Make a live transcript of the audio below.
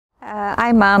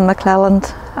I'm Anne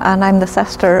McClelland, and I'm the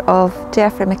sister of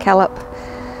Geoffrey McKillop,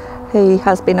 who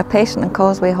has been a patient in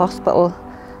Causeway Hospital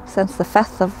since the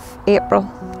 5th of April.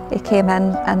 He came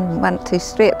in and went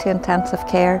straight to intensive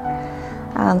care,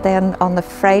 and then on the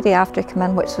Friday after he came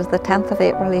in, which was the 10th of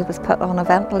April, he was put on a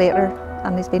ventilator,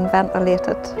 and he's been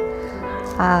ventilated,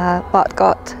 but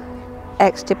got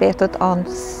extubated on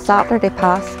Saturday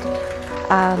past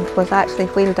and was actually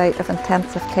wheeled out of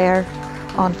intensive care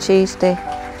on Tuesday,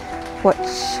 which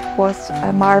was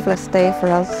a marvellous day for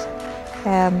us.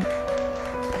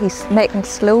 He's making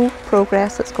slow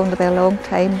progress. It's going to be a long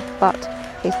time, but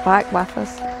he's back with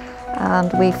us,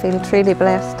 and we feel truly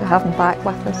blessed to have him back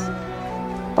with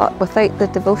us. But without the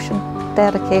devotion,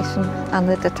 dedication and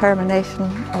the determination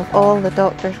of all the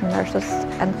doctors and nurses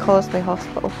in Causeway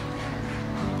Hospital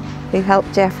who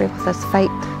helped Geoffrey with his fight,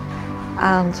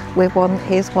 and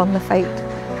he's won the fight,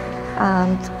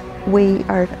 and we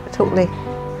are totally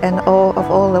in awe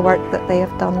of all the work that they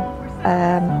have done.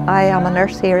 I am a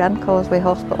nurse here in Causeway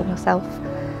Hospital myself,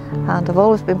 and I've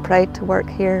always been proud to work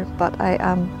here, but I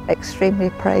am extremely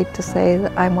proud to say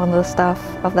that I'm one of the staff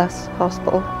of this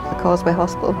hospital, the Causeway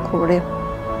Hospital, Coleraine.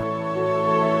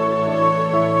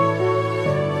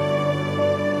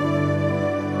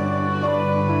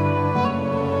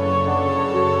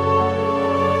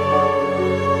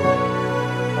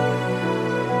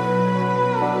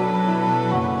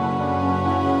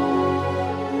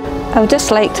 I would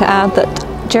just like to add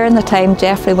that during the time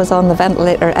Geoffrey was on the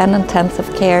ventilator in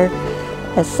intensive care,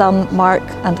 his son Mark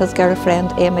and his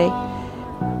girlfriend Amy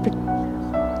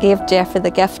gave Geoffrey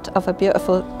the gift of a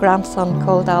beautiful grandson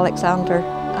called Alexander,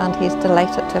 and he's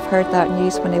delighted to have heard that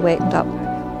news when he wakened up.